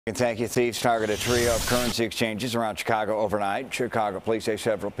Thank you. Thieves targeted a trio of currency exchanges around Chicago overnight. Chicago police say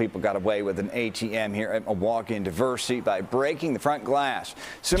several people got away with an ATM here at Milwaukee and Diversey by breaking the front glass.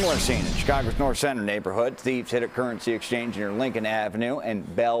 Similar scene in Chicago's North Center neighborhood. Thieves hit a currency exchange near Lincoln Avenue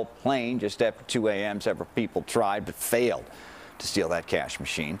and Belle Plaine just after 2 a.m. Several people tried but failed to steal that cash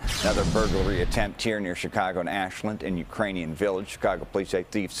machine. Another burglary attempt here near Chicago and Ashland in Ukrainian Village. Chicago police say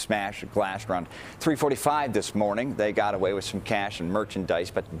thieves smashed a glass around 3:45 this morning. They got away with some cash and merchandise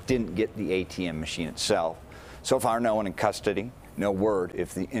but didn't get the ATM machine itself. So far, no one in custody. No word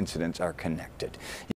if the incidents are connected.